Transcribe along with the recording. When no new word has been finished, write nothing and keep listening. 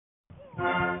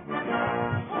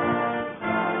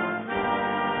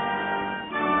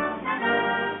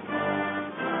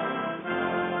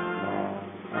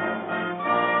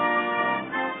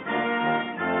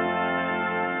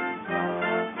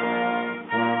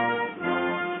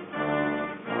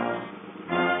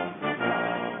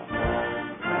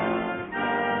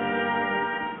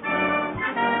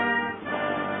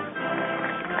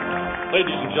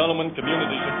and gentlemen,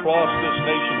 communities across this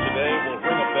nation today will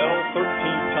ring a bell 13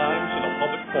 times in a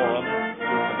public forum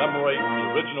to commemorate the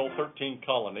original 13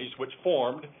 colonies which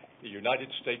formed the United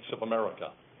States of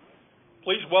America.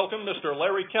 Please welcome Mr.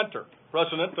 Larry Kenter,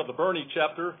 President of the Bernie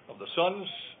chapter of the Sons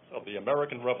of the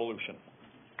American Revolution.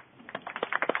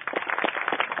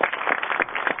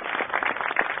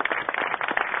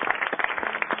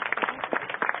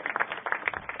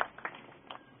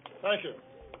 Thank you.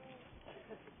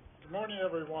 Good morning,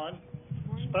 everyone,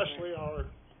 especially our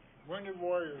wounded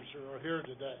warriors who are here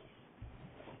today.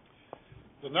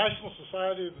 The National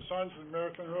Society of the Sons of the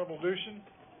American Revolution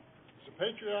is a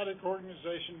patriotic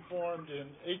organization formed in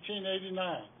 1889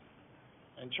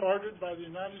 and chartered by the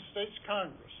United States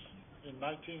Congress in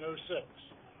 1906.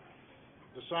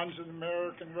 The Sons of the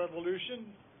American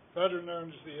Revolution, better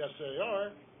known as the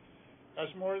SAR,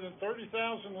 has more than 30,000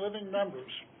 living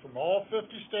members from all 50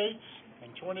 states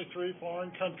and 23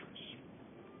 foreign countries.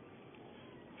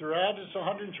 Throughout its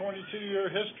 122-year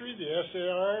history, the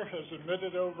SAR has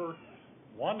admitted over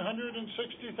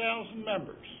 160,000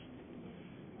 members.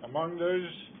 Among those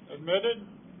admitted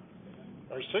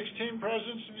are 16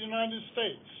 presidents of the United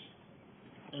States,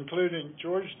 including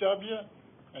George W.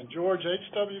 and George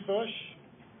H.W. Bush,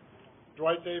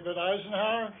 Dwight David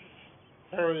Eisenhower,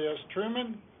 Harry S.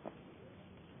 Truman,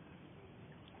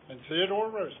 and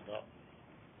Theodore Roosevelt.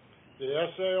 The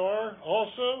SAR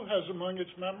also has among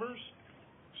its members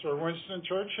Sir Winston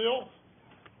Churchill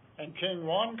and King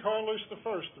Juan Carlos I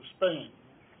of Spain,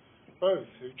 both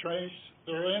who trace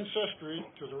their ancestry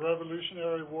to the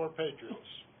Revolutionary War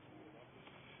patriots.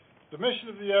 The mission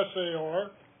of the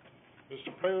SAR is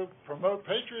to promote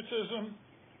patriotism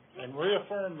and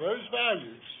reaffirm those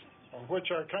values on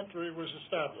which our country was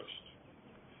established.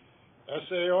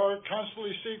 SAR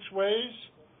constantly seeks ways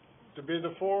to be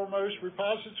the foremost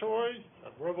repository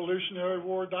of Revolutionary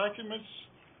War documents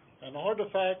and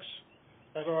artifacts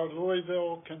at our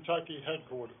Louisville, Kentucky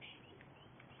headquarters.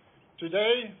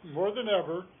 Today, more than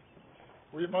ever,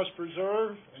 we must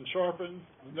preserve and sharpen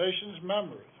the nation's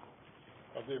memory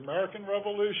of the American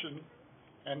Revolution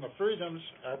and the freedoms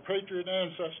our patriot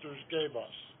ancestors gave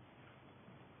us.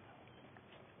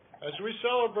 As we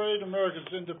celebrate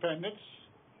America's independence,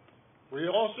 we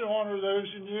also honor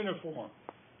those in uniform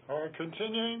who are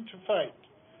continuing to fight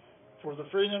for the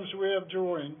freedoms we have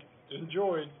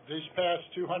enjoyed these past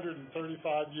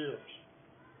 235 years.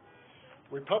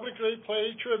 We publicly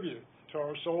pay tribute to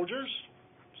our soldiers,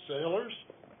 sailors,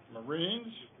 Marines,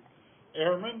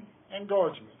 airmen, and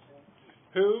guardsmen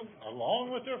who,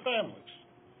 along with their families,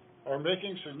 are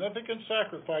making significant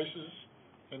sacrifices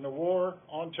in the war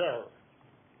on terror.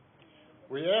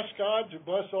 We ask God to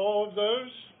bless all of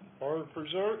those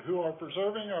who are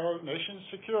preserving our nation's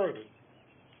security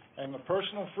and the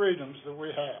personal freedoms that we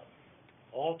have,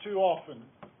 all too often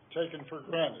taken for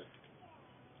granted.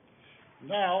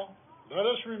 Now, let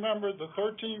us remember the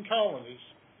 13 colonies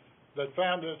that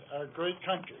founded our great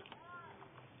country.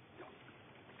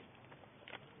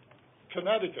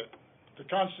 Connecticut, the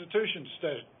Constitution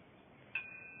State.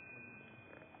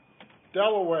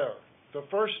 Delaware, the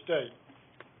first state.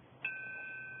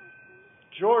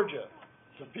 Georgia,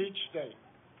 the Peach State.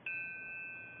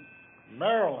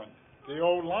 Maryland, the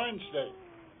Old Line State.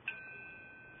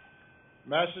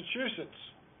 Massachusetts,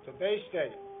 the Bay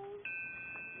State.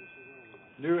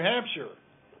 New Hampshire,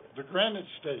 the Granite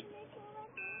State.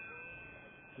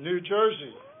 New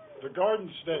Jersey, the Garden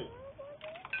State.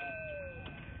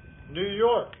 New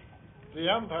York, the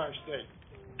Empire State.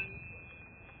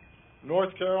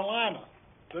 North Carolina,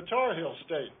 the Tar Heel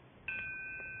State.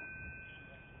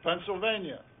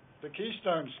 Pennsylvania, the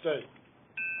Keystone State.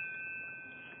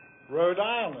 Rhode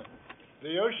Island,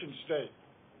 the Ocean State.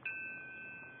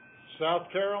 South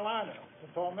Carolina, the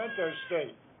Palmetto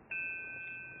State.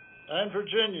 And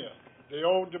Virginia, the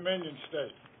Old Dominion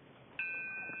State.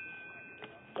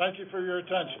 Thank you for your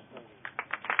attention.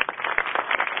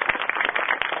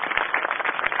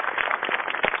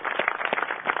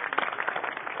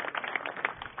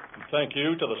 Thank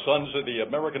you to the Sons of the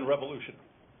American Revolution.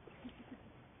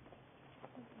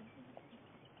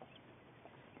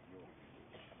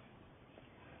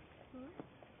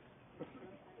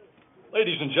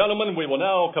 Ladies and gentlemen, we will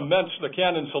now commence the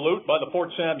cannon salute by the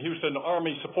Fort Sam Houston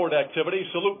Army Support Activity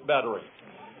Salute Battery.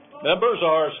 Members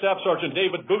are Staff Sergeant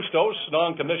David Bustos,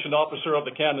 non-commissioned officer of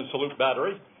the Cannon Salute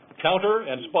Battery. Counter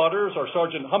and spotters are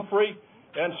Sergeant Humphrey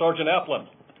and Sergeant Applin.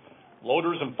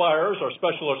 Loaders and fires are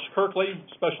Specialist Kirkley,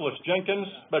 Specialist Jenkins,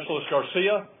 Specialist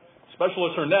Garcia,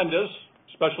 Specialist Hernandez,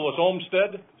 Specialist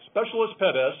Olmsted, Specialist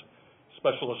Perez,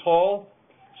 Specialist Hall,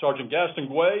 Sergeant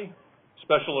Gaston Guay,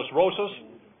 Specialist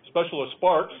Rosas, Specialist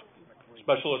Sparks,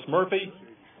 Specialist Murphy,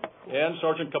 and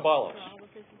Sergeant Caballos.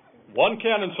 One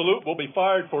cannon salute will be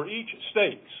fired for each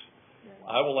state.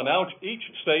 I will announce each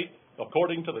state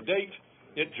according to the date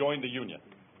it joined the Union.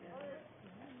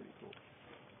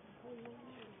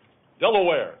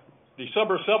 Delaware,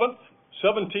 December 7th,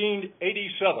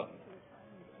 1787.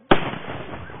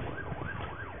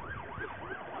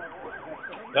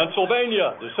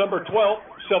 Pennsylvania, December 12th,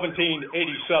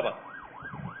 1787.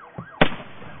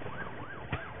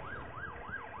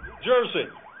 Jersey,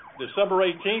 December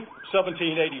 18th,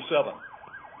 1787.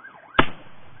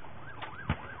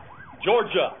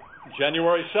 Georgia,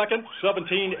 January 2nd,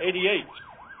 1788.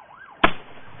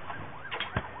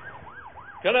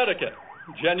 Connecticut,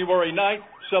 January 9th,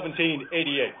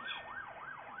 1788.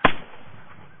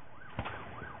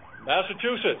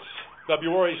 Massachusetts,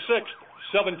 February 6th,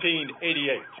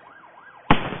 1788.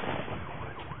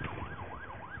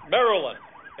 Maryland,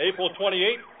 April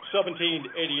 28th,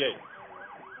 1788.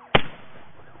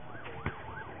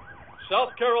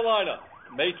 South Carolina,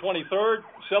 May 23rd,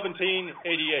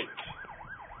 1788.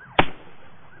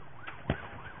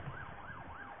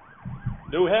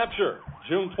 New Hampshire,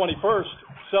 June 21st,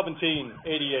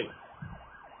 1788.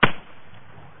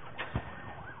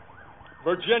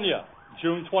 Virginia,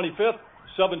 June 25th,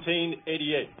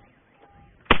 1788.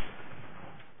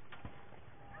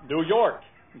 New York,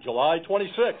 July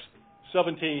 26th,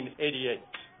 1788.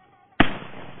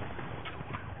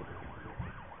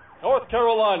 North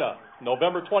Carolina,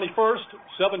 November 21st,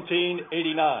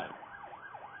 1789.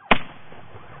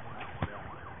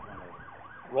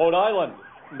 Rhode Island,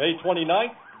 May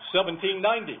 29th,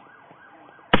 1790.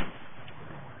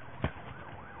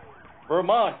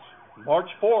 Vermont, March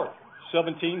 4th,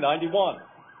 1791.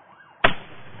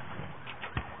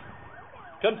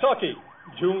 Kentucky,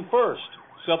 June 1st,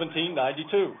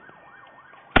 1792.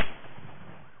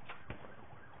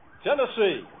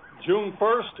 Tennessee, June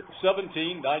 1st,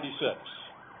 1796.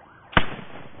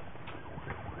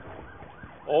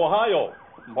 Ohio,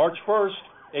 March 1st,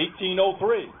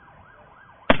 1803.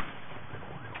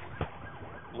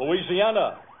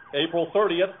 Louisiana, April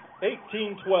 30th,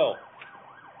 1812.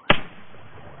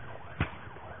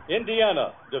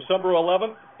 Indiana, December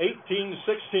 11th,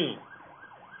 1816.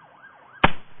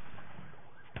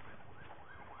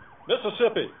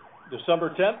 Mississippi, December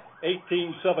 10th,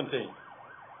 1817.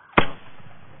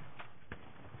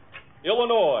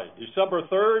 Illinois, December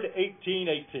 3rd,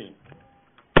 1818.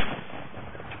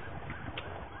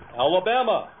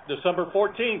 Alabama, December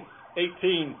 14th,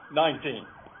 1819.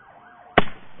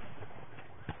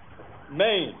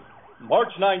 Maine,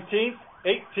 March 19th,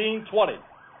 1820.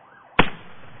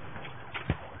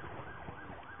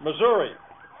 Missouri,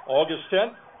 August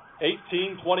 10th,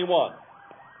 1821.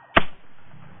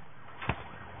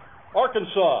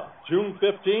 Arkansas, June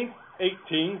 15th,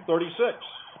 1836.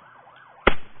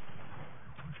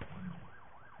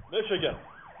 Michigan,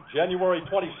 January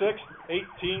 26th,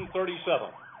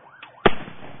 1837.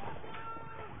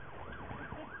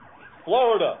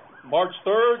 Florida, March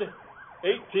 3rd,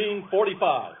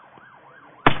 1845.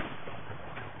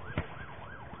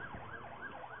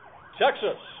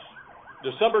 Texas,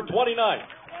 December 29th,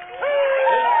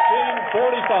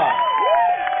 1845.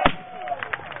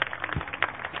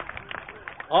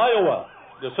 Iowa,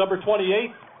 December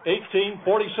 28th,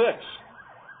 1846.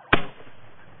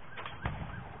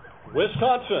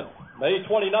 Wisconsin, May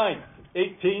 29th,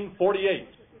 1848.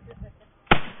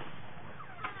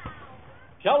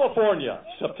 California,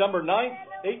 September 9th,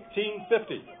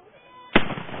 1850.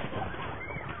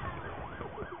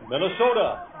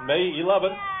 Minnesota, May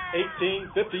 11th,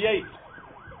 1858.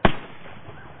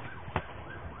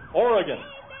 Oregon,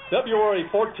 February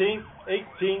 14th,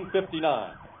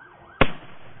 1859.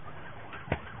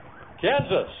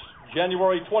 Kansas,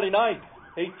 January 29th,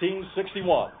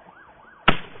 1861.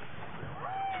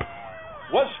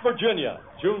 West Virginia,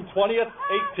 June 20th,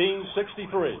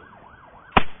 1863.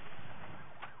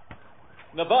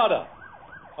 Nevada,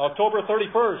 October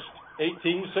 31st,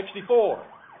 1864.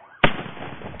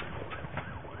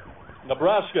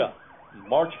 Nebraska,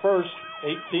 March 1st,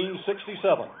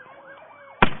 1867.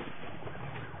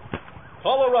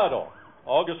 Colorado,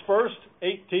 August 1st,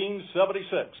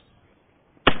 1876.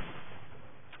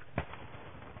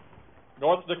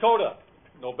 North Dakota,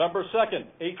 November 2nd,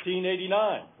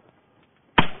 1889.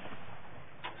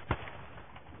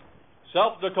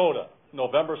 South Dakota,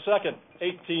 November 2nd,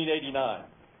 1889.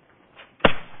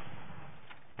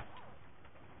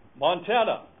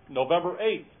 Montana, November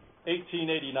 8th,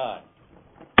 1889.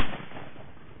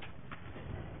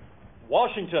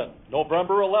 Washington,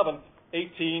 November 11th,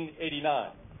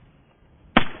 1889.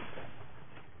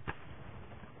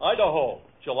 Idaho,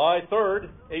 July 3rd,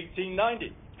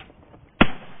 1890.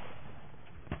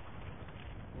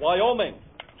 Wyoming,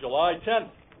 July 10th,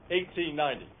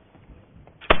 1890.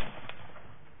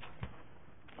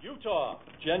 Utah,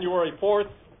 January 4th,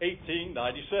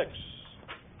 1896.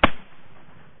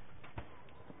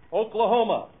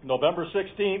 Oklahoma, November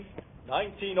 16th,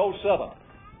 1907.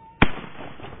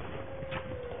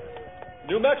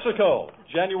 New Mexico,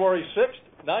 January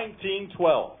 6th,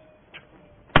 1912.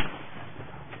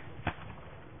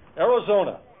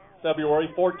 Arizona, February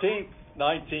 14th,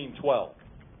 1912.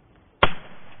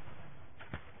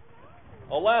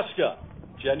 Alaska,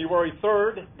 January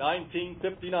 3rd,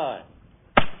 1959.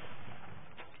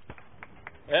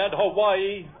 And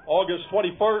Hawaii, August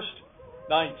 21st,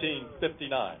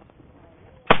 1959.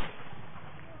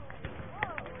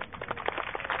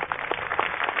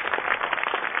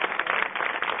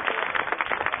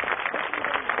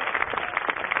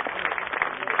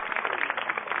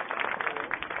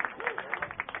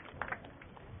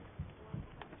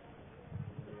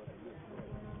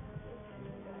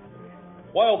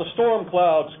 While the storm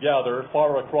clouds gather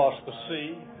far across the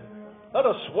sea, let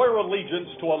us swear allegiance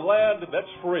to a land that's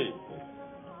free.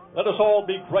 Let us all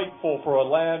be grateful for a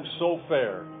land so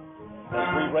fair as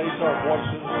we raise our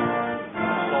voices in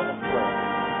solemn prayer.